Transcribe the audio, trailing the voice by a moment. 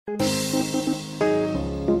Fihle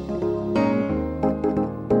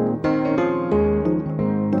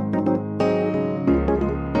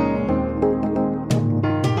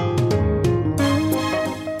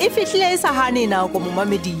sa hane na go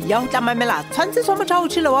momamedi ya go tlamamela tshwantse so motho o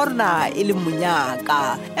tshile wa rona e le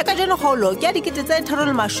Monyaka e ka jeno kgolo ke ya dikete tse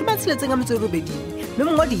 368 mme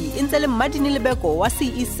mongodi e ntse le Mmadini Lebeko wa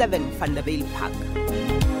CE7 Vanderbilt Park.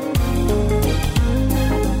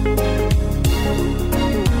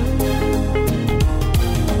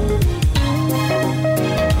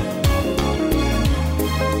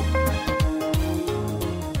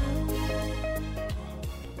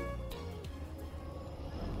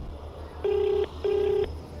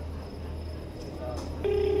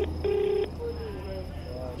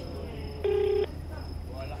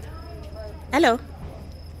 Hello.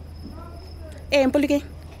 Mpolike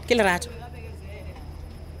ke Lerato.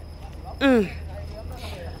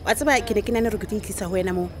 Wa tsaba ke ne ke nane re go tlisa ho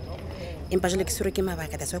wena mo. Empa jole ke sure ke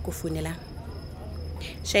mabaka da tswa go founela.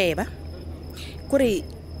 Sheba. Kore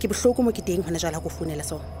ke bohloko mo ke teng hona jala go founela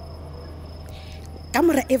so.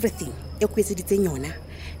 Kamora everything e go etseditseng yona.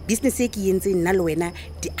 Business e ke yentse nna le wena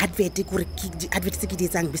di advert kore di advert tse ke di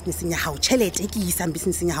etsang businessing ya hao. Chelete e ke isang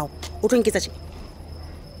businessing ya hao. O tlo nketsa tse.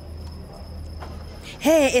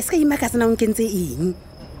 Hey, eska e magazine o nkentse eng?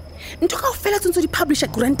 Ntho ka o fela tsontso di publisher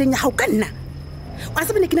granteng ya hao ka nna. Wa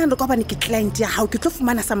se bene ke nang re kopane ke client ya hao ke tlo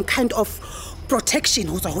fumana some kind of protection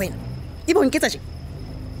ho tswa wena. E bo nketsa tje.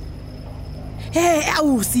 Hey,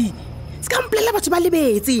 ausi. Ska mplela batho ba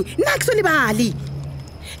lebetse. Nna ke so lebali.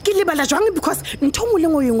 Ke lebala jwang because ntho mo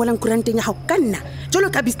lengwe yo ngolang granteng ya hao ka nna. Jolo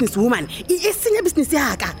ka business woman, e senya business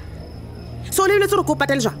ya ka. So le tlo go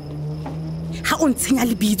patela jwang? Ha o ntshenya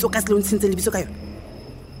lebitso ka se lo ntshentse lebitso ka yona.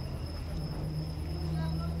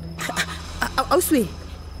 Auswe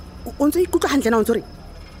o ntse ikutla hantle na o ntse re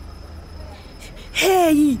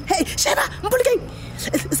hey sheba mpolike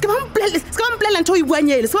ska ba mplela ntho o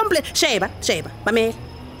ibuanyele ska mplela sheba mamela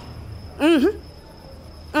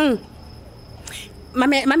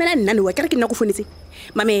mamela nna ne wa ke re ke nna go fonetse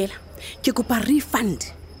mamela ke kopa refund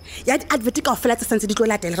ya di advert ka ofela tsa sentse di tlo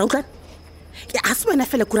latela ra utlwa ke a se bona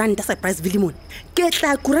fela kuranta surprise vilimon ke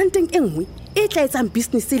tla kuranteng engwe e tla etsang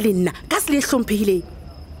business le nna ka se le hlomphehile.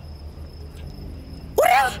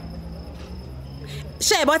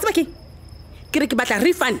 Sheba, what's making? Kiri ki batla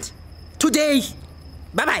refund today.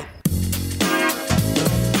 Bye bye.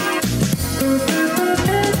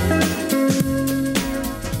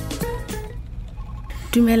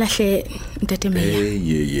 Dumela hle ntate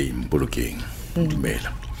Mela. Mpolokeng.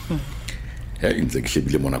 Dumela. Ya intse ke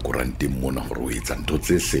shebile mona koranteng mona gore o etsa ntho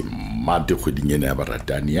tse se mate kgweding ena ya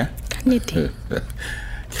baratani ya. Kannete.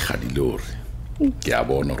 Ke gadile hore ke a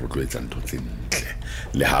bona re tlo etsa ntho tse ntle.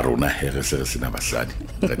 Le ha rona he re se sena basadi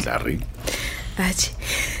re tla re atjhe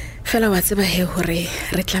fela wa tseba he hore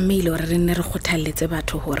re tlameile hore re nne re kgothalletse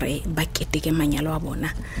batho hore ba keteke manyalo a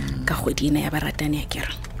bona ka kgwedi ena ya baratani ya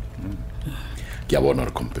kere ke a bona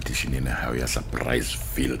re competition ena ha ya surprise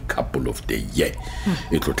feel couple of the year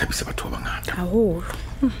e tlo thabisa batho ba bangata haholo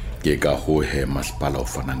ke ka ho he masipala o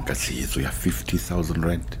fanang ka tshehetso ya 50,000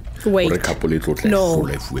 rand. Wait. Or a couple little No.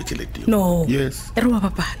 Yes. Erwa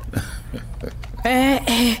papala.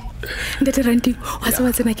 Ndete ranti wa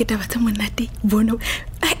tsena ke taba tsa monate bono.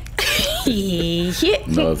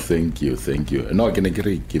 No, thank you. No, ke ne ke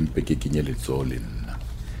re ke mpe ke kenyeletso le nna.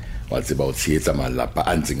 Wa tseba o tshehetsa malapa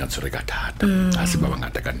a ntseng a tshwere ka thata. Ha se ba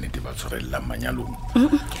bangata ka nnete ba tshwarella manyalong.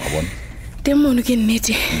 Wa bona? Temono ke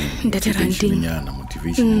nnete ndete ranti.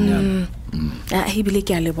 Motivation. I believe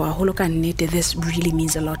ke a leboha holo ka nnete. This really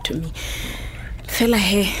means a lot to me. Fela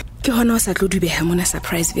he ke hona o sa tlo dubeha mona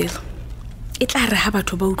Surpriseville. E tla re ha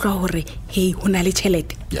batho ba utlwa hore hey hona le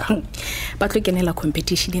chelete. Ba tlo kenela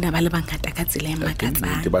competition ena ba le bangata ka tsela ya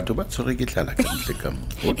makatsana. Ke batho ba tshwere ke tlala ka ntle ka mo.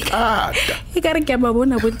 O thata. E ka re ke ba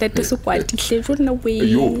bona bo ntate se kwati hle jona we.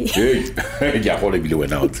 Yo, ke a go lebile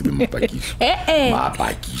wena o tsebe mapakiso.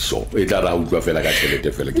 Mapakiso e tla ra utlwa fela ka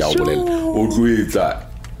chelete fela ke a go bolela. O tlo etsa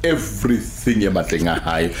everything ya matleng a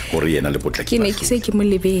hae gore yena le potlaki. Ke ne ke se ke mo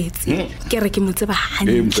lebetse ke re ke mo tseba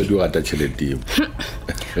hantle. Mpe di rata chelete.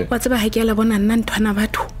 Wa tseba ha ke la bona nna nthwana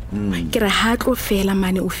batho ke re ha tlo fela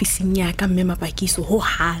mane ofising ya ka mme mapakiso ho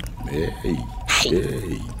hang.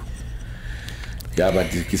 Ya ba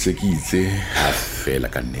ke se ke itse ha fela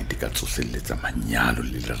ka nnete ka tsoselletsa manyalo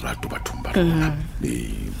le lerato bathong ba rona.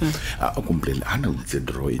 A komplele ana o itse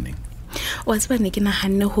drawing. Wa tseba ne ke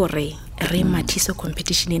nahanne hore re mathisa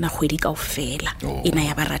competition ena kgwedi kaofela ena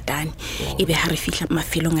ya baratani ebe ha re fihla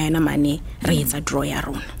mafelong a yona mane re etsa draw ya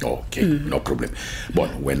rona. Okay, no problem. Bon,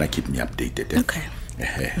 when I keep me updated. Okay.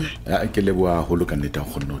 ke leboa holo ka nnete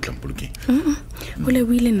go nna o tla mpolokeng o le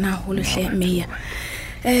buile nna go le hle meya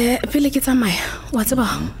pele ke tsamaya wa tseba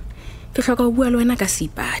ke hloka go bua le wena ka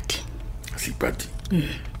Seipati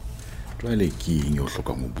jwale ke eng o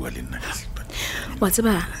hloka go bua le nna ka Seipati wa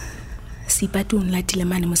tseba Seipati o nlatile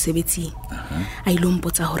mane mosebetsing a ile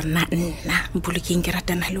mpotsa hore nna mpolokeng ke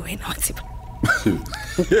ratana le wena wa tseba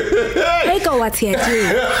hey ka wa tsia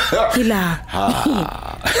kila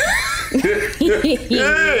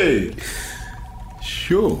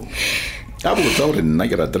sure a botsa hore nna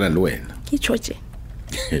ke ratana le wena ke tshotse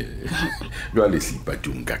jwale Seipati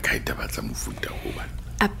o nka kaeta ba tsa mofuta go bana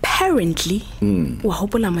apparently wa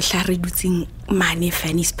hopola mohla re dutseng mane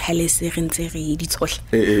Fanny's Palace re ntse re di tshohle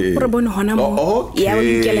re bone hona mo ya o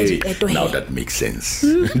nkela diqeto he now that makes sense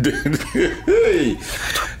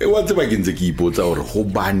wa tseba ke ntse ke ipotsa hore go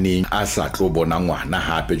bane a sa tlo bona ngwana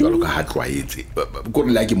hape jwalo ka ha tlwaetse go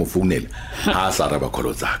re la ke mo founela ha sa raba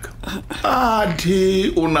kholo tsaka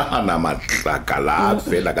athi o nahana matlakala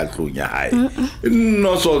fela ka tlonya hae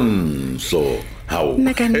no sonso how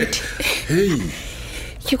nakanete hey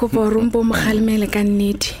ke go borompo mogalmele ka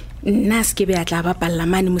nnete nna se ke be a tla ba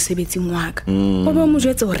pallamane mosebetsing wa ka o ba mo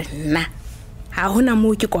jwetse hore nna ha hona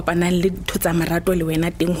mo ke kopanang le thotsa marato le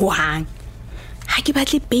wena teng ho hang ha ke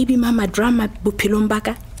batle baby mama drama bophelong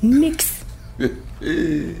baka mix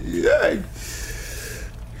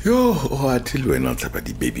yo o athi le wena tla ba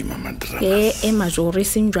di baby mama drama majori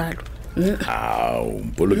sinjalo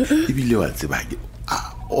mpolo ibile wa tseba ke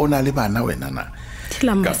ona le bana wena na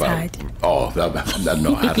la mosadi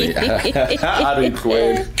no are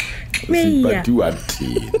tlwele Seipati wa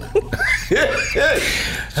tina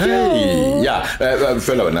ya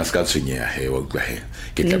fela wena ska tshwenyega he wa utlwa he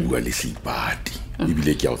ke tla bua le Seipati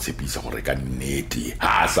ibile ke a o tshepisa gore ka nnete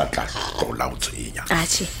ha sa tla hlola o tshwenya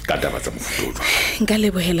ka taba tsa mofuto nka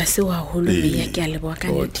lebohela se wa holo ya ke a leboga ka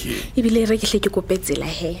nnete ibile re ke hle ke kopetsela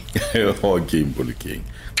he okay mpolokeng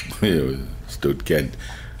stot kent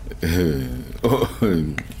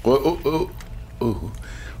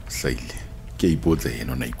saile ke ipotse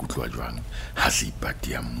eno na ikutlwa jwang ha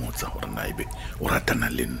Seipati ya mmotsa hore na ibe o ratana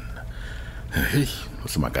le nna hey o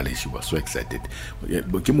se makale she was so excited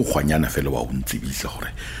ke mogwanyana fela wa o ntsibisa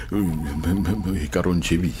gore e ka ron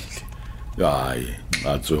tshebile ai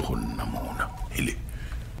a tswe go nna mona hele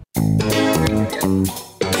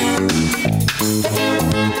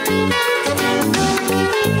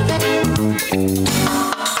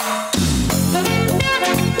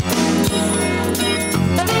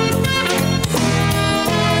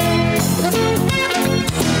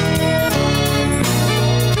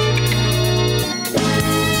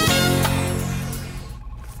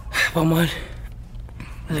Pamane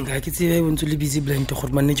nka ke tsebe bontse le busy blind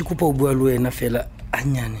gore manne ke kopa o bua le wena fela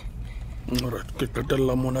anyane ora ke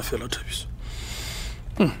qetella mona fela Thabiso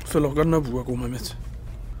fela ka nna bua go mametse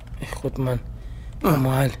Godman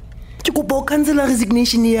Pamane ke kopa o cancela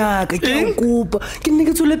resignation ya ka ke a kopa ke nne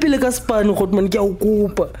ke tsole pele ka Spani Godman ke a o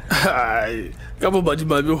kopa ai ka bo badi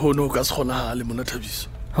mabe hono ka se gona hale mona Thabiso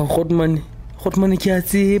ha Godman ke a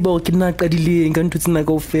tseba o ke nna qadileng ka ntho tsena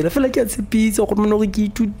ka ofela fela ke a tshepisa Godman hore ke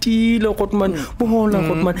itutile Godman bohola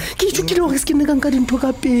Godman ke itutile hore ke nne ka nka dintho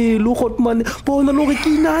ka pelo Godman bona le hore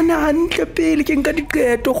ke inana hantle pele ke nka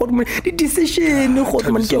diqeto Godman di decision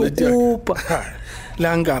Godman ke a kopa le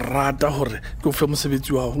anga rata hore ke o fe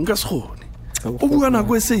mosebetsi wa go nka se gone o bua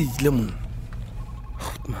nako e se ile monna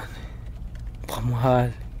Godman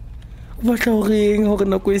Bramohal o batla hore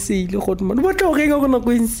nako e se ile Godman o batla hore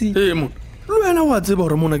nako e se monna le wena wa tseba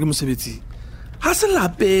hore mona ke mosebetsi ha se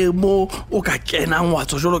lape mo o ka kenang wa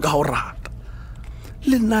tswa jolo ka ho rata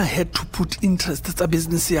le nna had to put interest tsa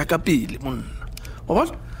business ya ka pele monna o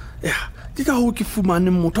bona ke ka ho ke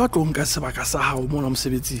fumane motho a tlo nka sebaka sa hao mona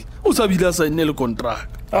mosebetsi o sa bila sa inne le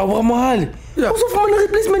contract Mohale o so fumana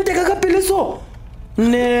replacement ya ka pele so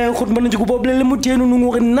ne go bona ke go boblele motho eno nngwe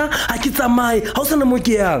gore nna ha ke tsamaye ha o sana mo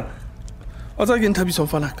ke yang o tsa ke Nthabiso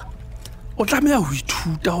fanaka o tlamea ho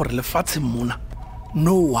ithuta hore lefatsheng mona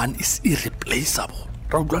no one is irreplaceable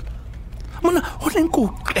right mona ho neng go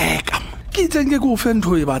qeka ke tsenge go fe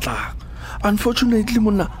ntho e batlang unfortunately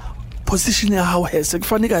mona position ya hao he se ke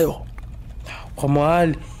fane ka yo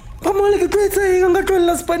Pamale ke tsetse nga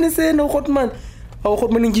tlolla Spani sena Godman a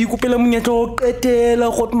Godman ke ikopela monyetla o qetela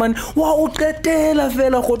Godman wa o qetela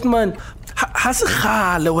fela Godman ha se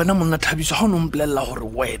gale wena monna Thabiso ha o nomplella hore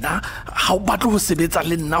wena ha o batle ho sebetsa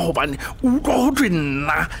le nna hobane o utlwa ho twe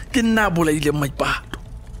nna ke nna bolaile maipato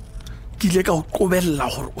ke ile ka o qobella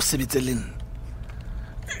hore o sebetse le nna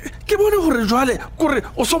ke bone hore jwale kore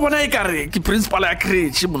o so bona e kare ke principal ya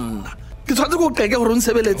crèche monna ke tshwantse ko qeke gore o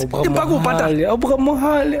nsebeletse empa ko patala abra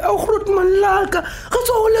mohale a Grootman laka ga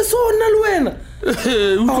tswa go le sona le wena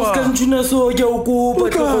utlwa ka ntshina so ke o kopa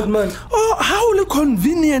Grootman ha o le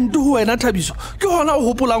convenient ho wena Thabiso ke hona o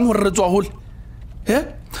hopolang gore re tswa hole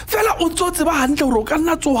fela o tsotse ba hantle gore o ka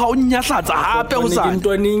nna tsoha o nyahlatsa hape o sa ke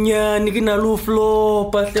ntwanenyane ke na le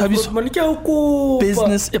flopa Grootman ke o kopa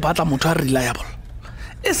business e batla motho a reliable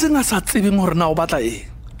e seng a sa tsebeng gore na o batla eng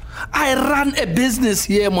I run a business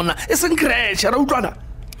here mona e seng crash ra utlwana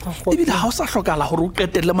ebile ha o sa hlokala gore o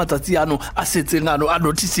qetelle matsatsi ano a setseng ano a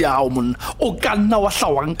notice ya hao monna o ka nna wa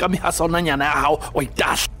hlawang ka mehasa onanyana ya hao o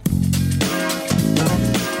itahla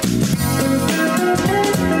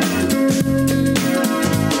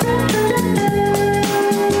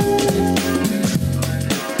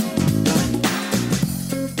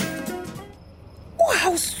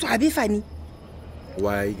Wow, swabe Fani.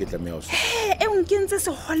 Why ke tlameha o E o nkentse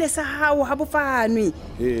segole sa hao ha bofanwe.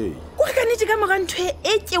 Hey. Go ka netse ka mora ntho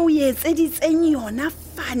e ke o etseditseng yona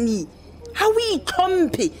Fani. Ha o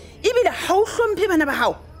itlhomphe, ebile ha o hlomphe bana ba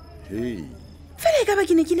hao. Hey. Fela ka ba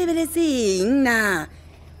ke ne ke lebeletseng na.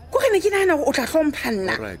 Go ka ne ke nahana o tla hlompha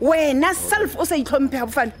nna. Wena self o sa itlhomphe ha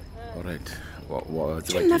bofane. All right.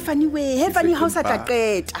 Nna Fani we, he Fani ha o sa tla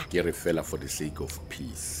qeta. Ke re fela for the sake of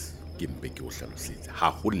peace. Ke mpe ke o hlalosetse. Ha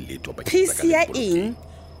ho letho ba ke Peace ya eng?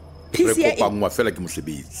 Peace ya eng? Re kopangwa fela ke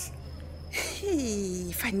mosebetsi. Hey,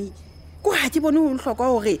 Fani. Go ha ke bone o hlokwa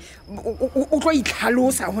hore o tlo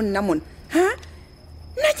itlhalosa ho nna mona. Ha?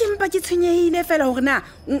 Nna ke mpa ke tshwenyehile fela hore na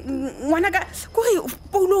ngwana ka go re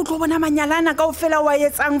Paulo o tlo bona manyalana ka o fela wa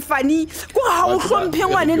etsang Fani. Go ha o hlomphe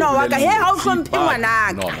ngwanena wa ka. He ha o hlomphe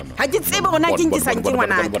ngwanaka. Ha ke tsebe bona ke nkisang ke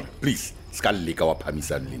ngwanaka. Please. Ska leka wa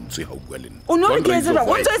phamisana le ntse ha o bua le nna. O no re ke etsa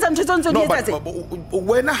o ntse etsa ntse tse di etsa tse.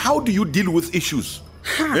 When how do you deal with issues?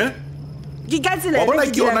 Yeah? Ke ka tsela le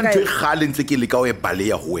ke yona ntse gale ntse ke leka o e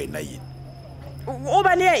baleya ho wena yena. O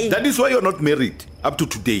baleya eng? That is why you're not married up to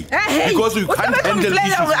today. Because you can't handle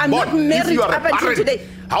issues. I'm not married up until today.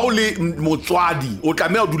 How le motswadi o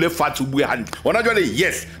tlameha o dule fatshe o bue hantle. Ona jwale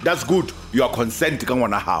yes, that's good. You are consent ka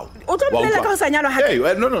ngwana hao. O tlo mlela ka o sa nyalwa ha. Hey,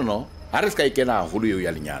 no. Ha re ska ikena holo eo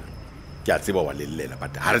ya lenyalo. Ke a tseba wa lelela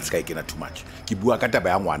but ha re ska ikena too much. Ke bua ka taba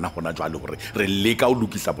ya ngwana gona jwale hore re leka o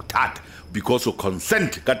lokisa bothata because of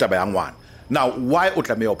consent ka taba ya ngwana. Now why o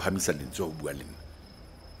tlameha o phamisa lentse o bua le nna?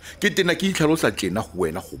 Ke tena ke itlhalosa tjena go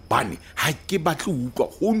wena go bane ha ke batle utlwa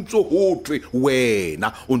go ntse hothwe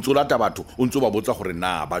wena o ntse lata batho o ntse ba botsa gore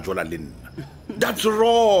na ba jola le nna. That's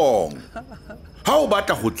wrong. Ha o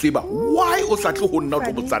batla go tseba why o sa tle go nna o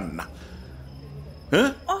tlo botsa nna?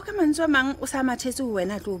 O ka mantswe mang o sa mathetse ho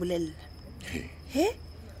wena tlo bolella. He?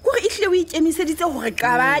 Go re ihle o ikemiseditse hore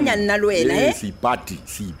qabanya nna le wena Sipati.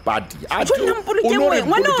 A tshwana mpoloke moe,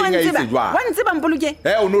 ngwana wa ntseba. Wa ntseba mpoloke.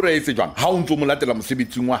 O no re etse jwang? Ha o ntse mo latela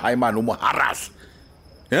mosebetsing wa hae mane o mo harass.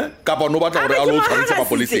 Ka ba no batla hore a lo tshwarisa ba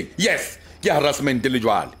policing. Yes. Ke harassment le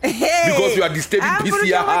jwale. Because you are disturbing peace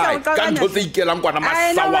ya hae. Ka ntho tse ikelang kwana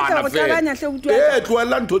masawana fela.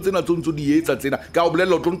 Tloela ntho tsena tsontso di etsa tsena. Ka o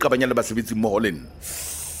bolella o tlo nqabanya le basebetsi mmoho le nna.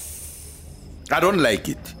 I don't like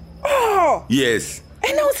it. Oh. Yes.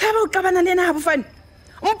 Ena o tshaba o qabana le ena ha bofane.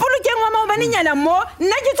 Mpolokeng wa ma o bane nyala mo,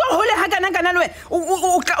 nna ke tso hole ha kana le wena.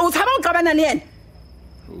 O tshaba o qabana le ena.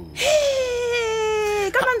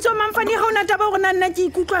 Ka mantso Fani ha ona taba hore nna ke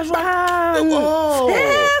ikutlwa jwang.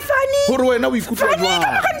 Fani. Hore wena o ikutlwa jwang?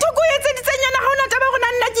 Fani ka ntho go etse ditsenyana ha ona taba hore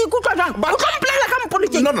nna ke ikutlwa jwang. Ba tlo mplela ka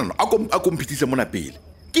mpolokeng. No. A kompetise mona pele.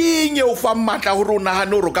 Ke nye o fa matla hore o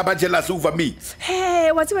nahane hore ka ba jealous over me.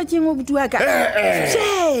 Wa tseba ke ngo butua ka.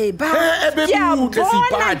 Ba. Ya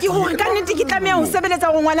bona ke hore ka nnete ke tlameha ho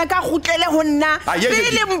sebeletsa go ngwana ka kgutlele ho nna.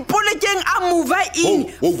 Pele mpolokeng a move in.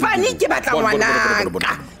 Fani ke batla ngwana.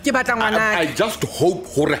 Ke batla ngwana. I just hope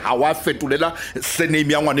hore ha wa fetolela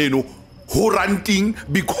sename ya ngwana eno ho ranting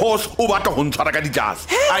because o batla ho ntshwara ka dijase.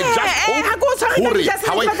 I just hope ha go tshwara ka dijase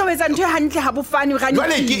ha batla ho etsa ntho hantle ha bofane ga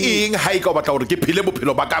jwale ke eng ha e ka batla hore ke phele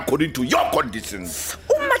bophelo ba ka according to your conditions.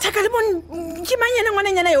 O mathaka le bon ke manyana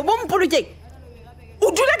ngwananyana yo bo mpolokeng. O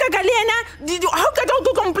dula ka le ena ha o ka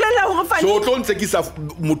tlo komplela hore Fani. So tlo ntse ke sa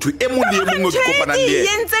motho e mo le mo go kopana le yena.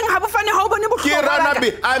 Yentseng ha bofane ha o bone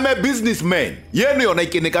bohlokwa. I'm a businessman. Yeno yona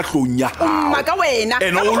ke ne ka hlonya ha. Maka wena. Ka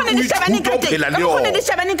khona di shabane ka teng. Ka khona di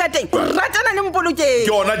shabane ka teng. Ratana le mpolokeng. Ke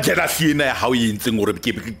yona jealousy ena ya ha o yentseng hore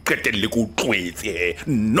ke qetelle go tlwetse.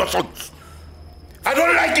 No shots. I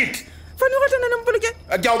don't like it. Fani go tana le mpolokeng.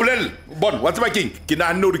 Ke a bolella. Bon, what's my king? Ke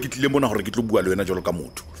na nne hore ke tlile mona hore ke tlo bua le wena jalo ka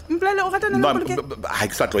motho. Mplele o ratana le mpolokeng. Ha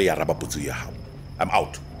ke sa tlo ya raba potso ya hao. I'm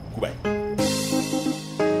out. Goodbye.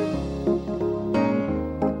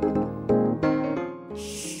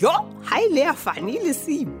 Yo, ha ile ya Fani le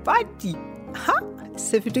Sipati. Ha,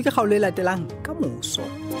 se fetwe ke kgaolo e latelang ka moso.